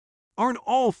aren't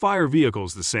all fire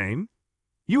vehicles the same?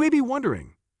 You may be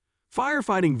wondering.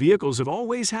 Firefighting vehicles have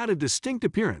always had a distinct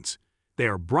appearance. They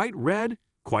are bright red,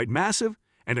 quite massive,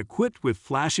 and equipped with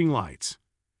flashing lights.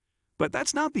 But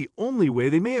that's not the only way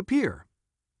they may appear.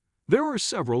 There are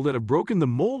several that have broken the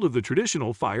mold of the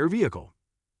traditional fire vehicle.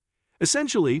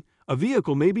 Essentially, a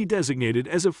vehicle may be designated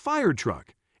as a fire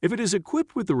truck if it is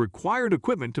equipped with the required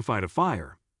equipment to fight a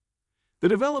fire. The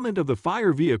development of the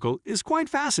fire vehicle is quite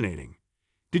fascinating.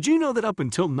 Did you know that up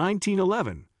until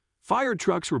 1911, fire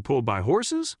trucks were pulled by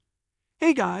horses?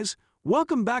 Hey guys,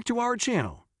 welcome back to our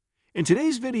channel. In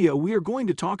today's video, we are going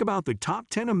to talk about the top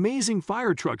 10 amazing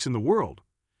fire trucks in the world.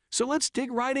 So let's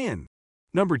dig right in.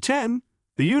 Number 10.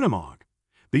 The Unimog.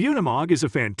 The Unimog is a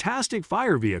fantastic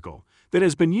fire vehicle that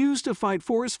has been used to fight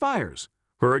forest fires,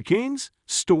 hurricanes,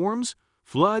 storms,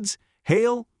 floods,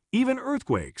 hail, even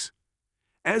earthquakes.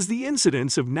 As the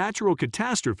incidence of natural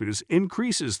catastrophes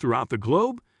increases throughout the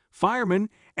globe, firemen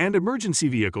and emergency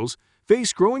vehicles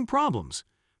face growing problems,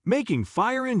 making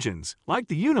fire engines like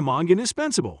the Unimog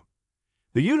indispensable.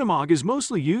 The Unimog is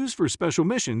mostly used for special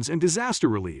missions and disaster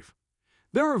relief.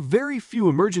 There are very few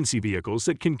emergency vehicles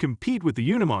that can compete with the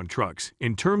Unimog trucks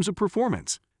in terms of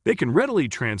performance. They can readily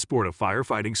transport a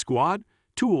firefighting squad,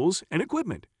 tools, and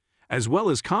equipment, as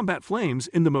well as combat flames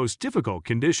in the most difficult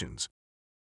conditions.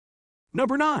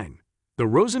 Number 9. The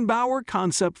Rosenbauer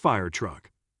Concept Fire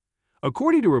Truck.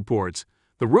 According to reports,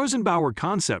 the Rosenbauer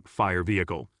Concept Fire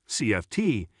Vehicle,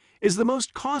 CFT, is the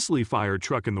most costly fire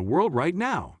truck in the world right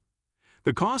now.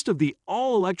 The cost of the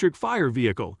all-electric fire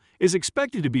vehicle is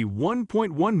expected to be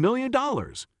 $1.1 million.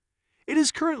 It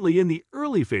is currently in the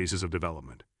early phases of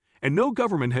development, and no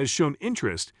government has shown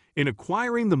interest in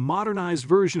acquiring the modernized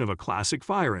version of a classic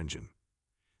fire engine.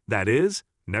 That is,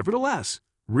 nevertheless,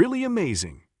 really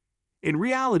amazing. In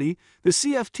reality, the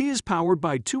CFT is powered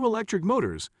by 2 electric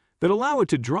motors that allow it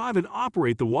to drive and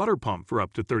operate the water pump for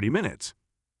up to 30 minutes.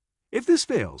 If this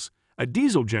fails, a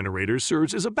diesel generator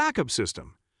serves as a backup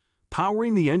system,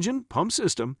 powering the engine, pump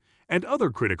system, and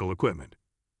other critical equipment.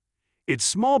 Its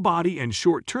small body and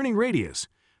short turning radius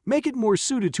make it more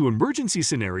suited to emergency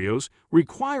scenarios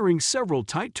requiring several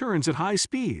tight turns at high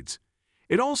speeds.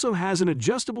 It also has an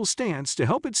adjustable stance to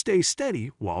help it stay steady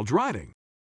while driving.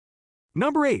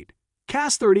 Number 8.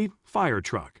 CAS-30 Fire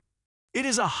Truck. It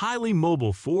is a highly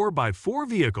mobile 4x4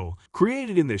 vehicle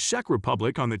created in the Czech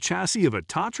Republic on the chassis of a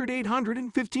Tatran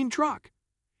 815 truck.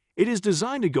 It is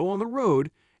designed to go on the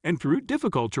road and through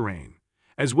difficult terrain,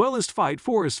 as well as fight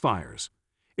forest fires.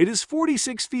 It is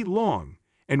 46 feet long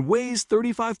and weighs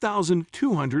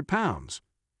 35,200 pounds.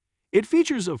 It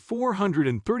features a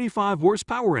 435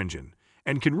 horsepower engine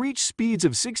and can reach speeds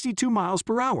of 62 miles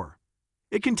per hour.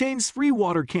 It contains 3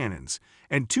 water cannons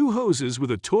and 2 hoses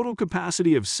with a total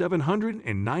capacity of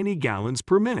 790 gallons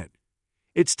per minute.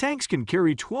 Its tanks can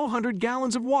carry 1,200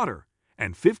 gallons of water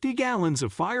and 50 gallons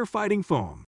of firefighting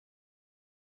foam.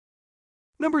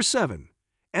 Number 7.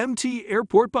 MT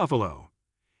Airport Buffalo.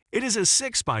 It is a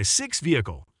 6x6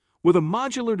 vehicle with a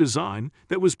modular design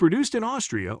that was produced in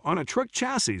Austria on a truck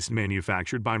chassis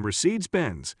manufactured by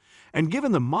Mercedes-Benz and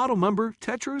given the model number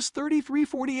Tetros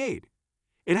 3348.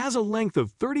 It has a length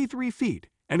of 33 feet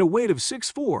and a weight of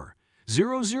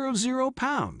 64000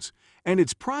 pounds, and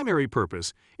its primary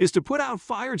purpose is to put out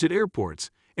fires at airports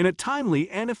in a timely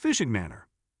and efficient manner.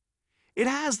 It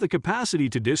has the capacity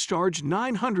to discharge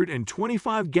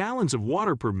 925 gallons of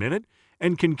water per minute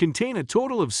and can contain a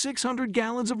total of 600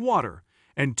 gallons of water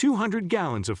and 200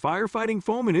 gallons of firefighting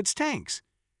foam in its tanks.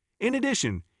 In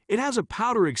addition, it has a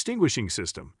powder extinguishing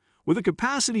system with a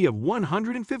capacity of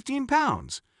 115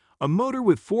 pounds, a motor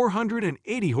with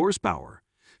 480 horsepower,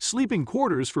 sleeping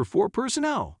quarters for 4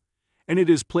 personnel, and it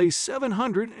is placed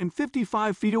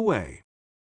 755 feet away.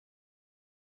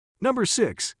 Number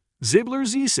 6. Ziebler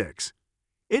Z6.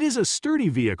 It is a sturdy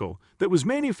vehicle that was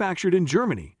manufactured in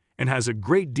Germany and has a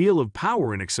great deal of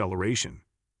power and acceleration.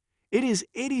 It is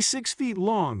 86 feet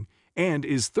long and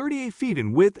is 38 feet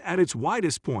in width at its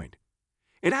widest point.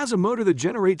 It has a motor that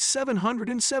generates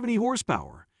 770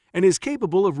 horsepower and is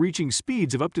capable of reaching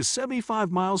speeds of up to 75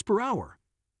 miles per hour.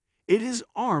 It is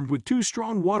armed with 2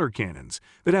 strong water cannons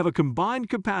that have a combined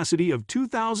capacity of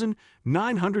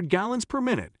 2,900 gallons per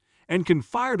minute and can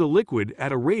fire the liquid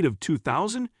at a rate of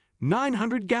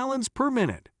 2,900 gallons per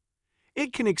minute.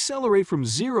 It can accelerate from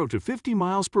 0 to 50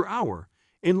 miles per hour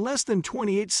in less than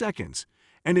 28 seconds,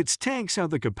 and its tanks have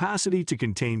the capacity to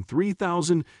contain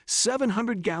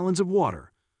 3,700 gallons of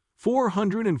water,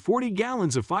 440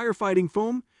 gallons of firefighting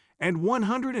foam, and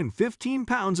 115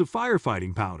 pounds of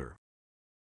firefighting powder.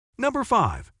 Number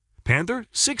 5. Panther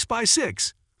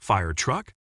 6x6 Fire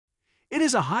Truck. It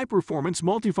is a high-performance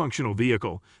multifunctional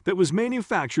vehicle that was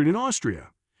manufactured in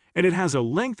Austria, and it has a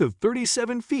length of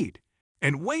 37 feet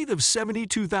and weight of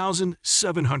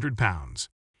 72,700 pounds.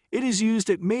 It is used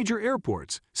at major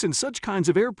airports, since such kinds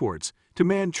of airports to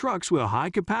man trucks with a high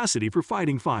capacity for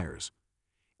fighting fires.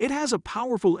 It has a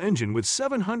powerful engine with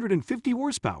 750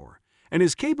 horsepower and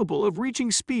is capable of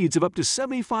reaching speeds of up to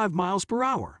 75 miles per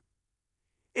hour.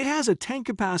 It has a tank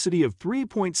capacity of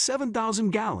 3.7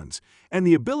 thousand gallons and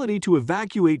the ability to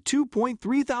evacuate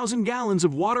 2.3 thousand gallons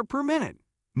of water per minute.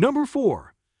 Number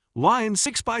 4. Lion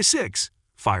 6x6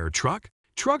 Fire Truck.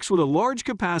 Trucks with a large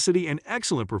capacity and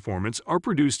excellent performance are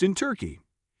produced in Turkey.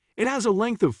 It has a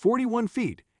length of 41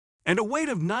 feet and a weight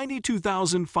of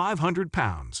 92,500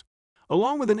 pounds,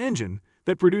 along with an engine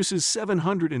that produces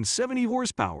 770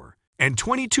 horsepower and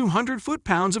 2,200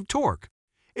 foot-pounds of torque.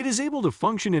 It is able to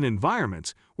function in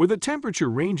environments where the temperature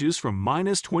ranges from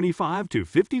 -25 to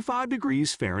 55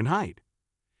 degrees Fahrenheit.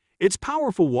 Its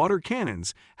powerful water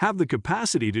cannons have the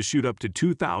capacity to shoot up to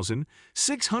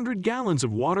 2,600 gallons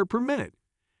of water per minute,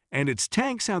 and its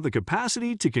tanks have the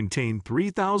capacity to contain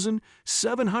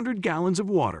 3,700 gallons of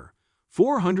water,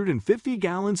 450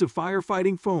 gallons of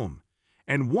firefighting foam,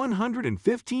 and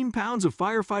 115 pounds of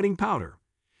firefighting powder.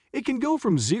 It can go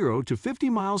from 0 to 50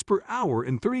 miles per hour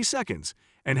in 30 seconds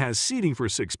and has seating for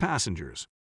 6 passengers.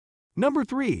 Number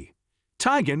 3.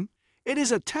 Tigan. It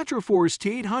is a Tetraforce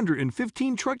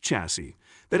T815 truck chassis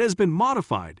that has been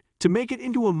modified to make it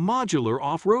into a modular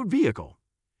off-road vehicle.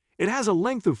 It has a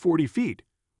length of 40 feet,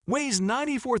 weighs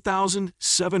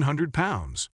 94,700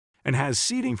 pounds, and has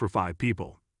seating for 5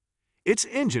 people. Its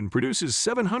engine produces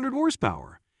 700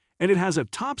 horsepower, and it has a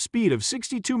top speed of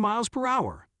 62 miles per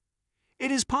hour. It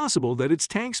is possible that its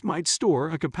tanks might store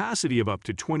a capacity of up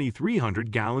to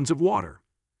 2,300 gallons of water,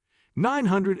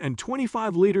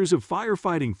 925 liters of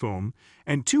firefighting foam,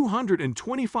 and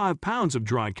 225 pounds of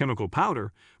dry chemical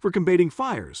powder for combating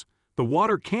fires. The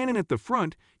water cannon at the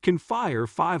front can fire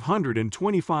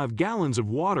 525 gallons of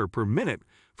water per minute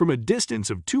from a distance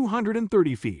of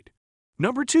 230 feet.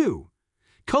 Number 2.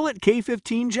 Cullet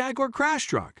K15 Jaguar Crash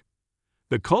Truck.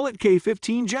 The Cullet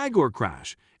K15 Jaguar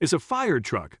Crash is a fire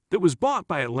truck that was bought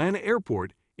by Atlanta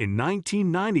Airport in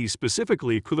 1990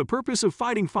 specifically for the purpose of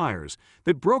fighting fires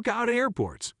that broke out at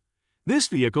airports. This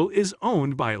vehicle is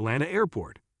owned by Atlanta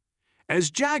Airport.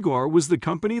 As Jaguar was the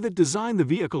company that designed the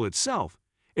vehicle itself,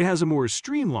 it has a more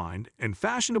streamlined and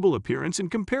fashionable appearance in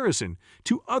comparison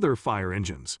to other fire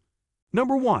engines.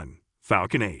 Number 1.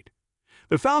 Falcon 8.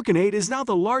 The Falcon 8 is now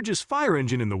the largest fire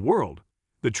engine in the world.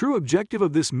 The true objective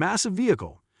of this massive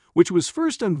vehicle, which was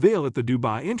first unveiled at the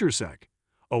Dubai Intersec,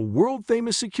 a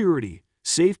world-famous security,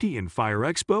 safety, and fire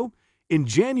expo in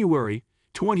January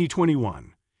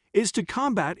 2021, is to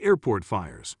combat airport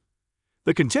fires.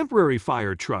 The contemporary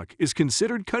fire truck is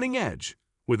considered cutting-edge,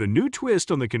 with a new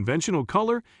twist on the conventional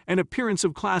color and appearance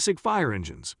of classic fire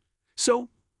engines. So,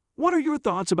 what are your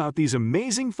thoughts about these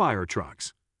amazing fire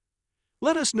trucks?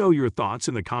 Let us know your thoughts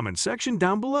in the comment section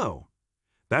down below.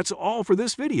 That's all for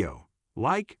this video.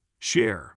 Like, share,